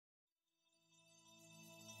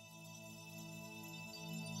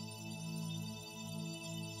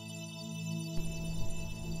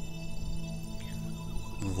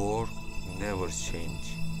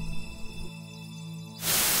change.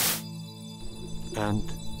 And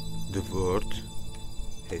the world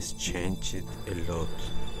has changed a lot.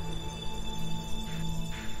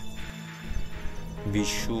 We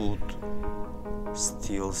should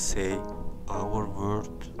still say our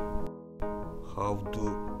word. How do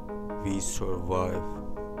we survive?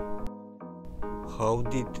 How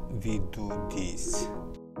did we do this?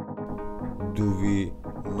 Do we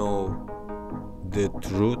know the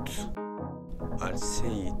truth? I'll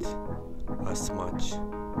say it as much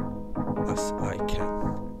as I can.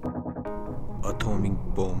 Atomic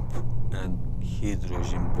bomb and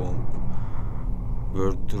hydrogen bomb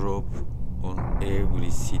were dropped on every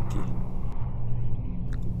city.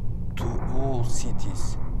 To all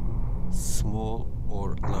cities, small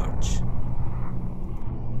or large.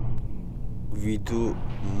 We do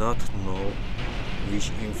not know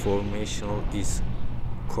which information is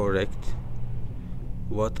correct.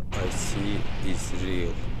 What I see is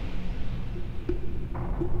real.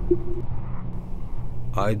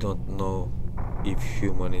 I don't know if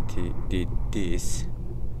humanity did this,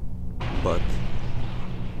 but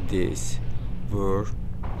these were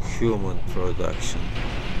human production.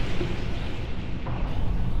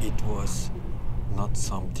 It was not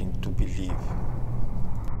something to believe.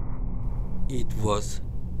 It was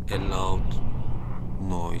a loud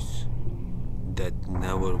noise that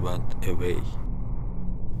never went away.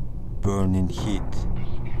 Burning heat,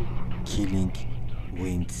 killing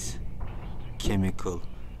winds, chemical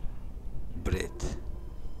breath.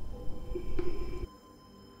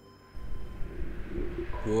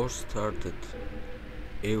 War started.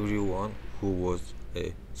 Everyone who was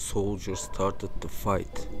a soldier started to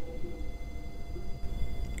fight.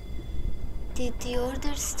 Did the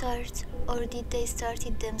order start, or did they start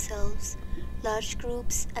it themselves? Large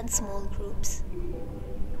groups and small groups.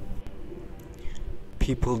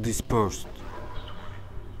 People dispersed,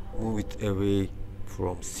 moved away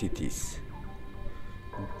from cities.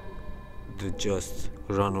 They just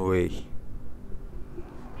ran away.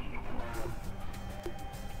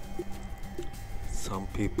 Some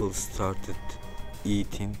people started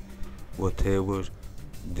eating whatever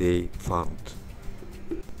they found.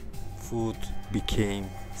 Food became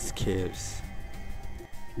scarce.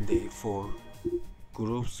 Therefore,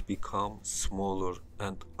 groups become smaller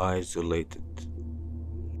and isolated.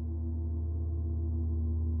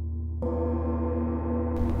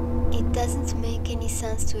 It doesn't make any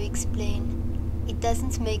sense to explain. It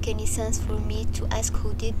doesn't make any sense for me to ask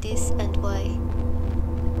who did this and why.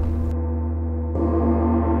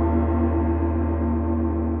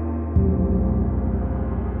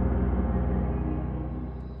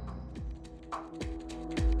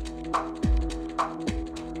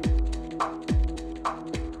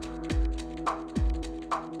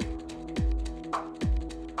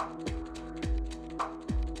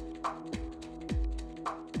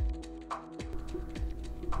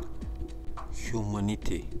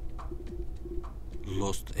 Humanity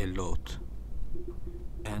lost a lot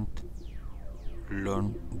and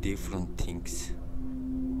learned different things.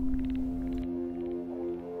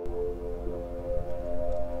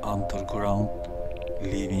 Underground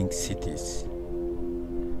living cities,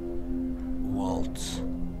 walls.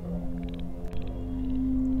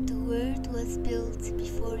 The world was built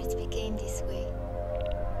before it became this way.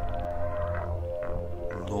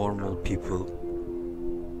 Normal people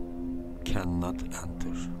cannot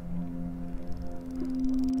enter.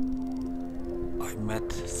 I met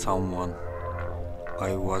someone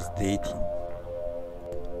I was dating.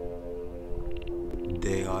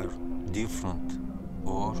 They are different,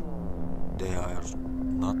 or they are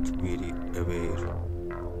not very aware.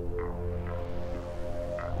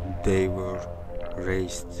 They were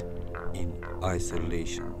raised in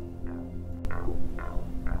isolation.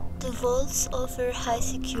 The vaults offer high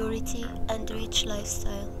security and rich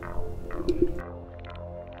lifestyle.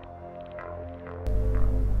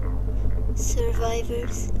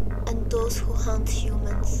 Survivors and those who hunt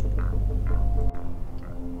humans.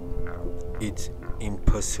 It's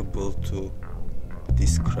impossible to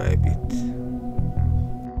describe it.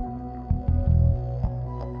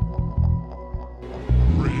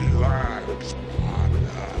 Relax,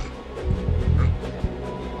 partner.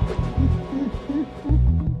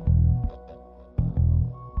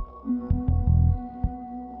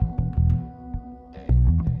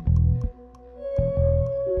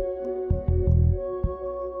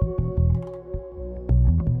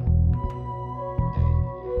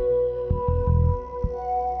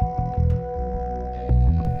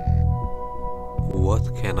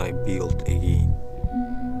 What can I build again?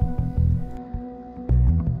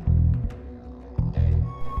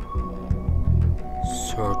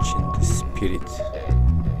 Search in the spirit,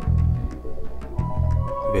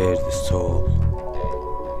 where the soul.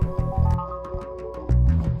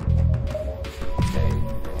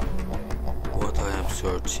 What I am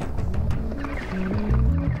searching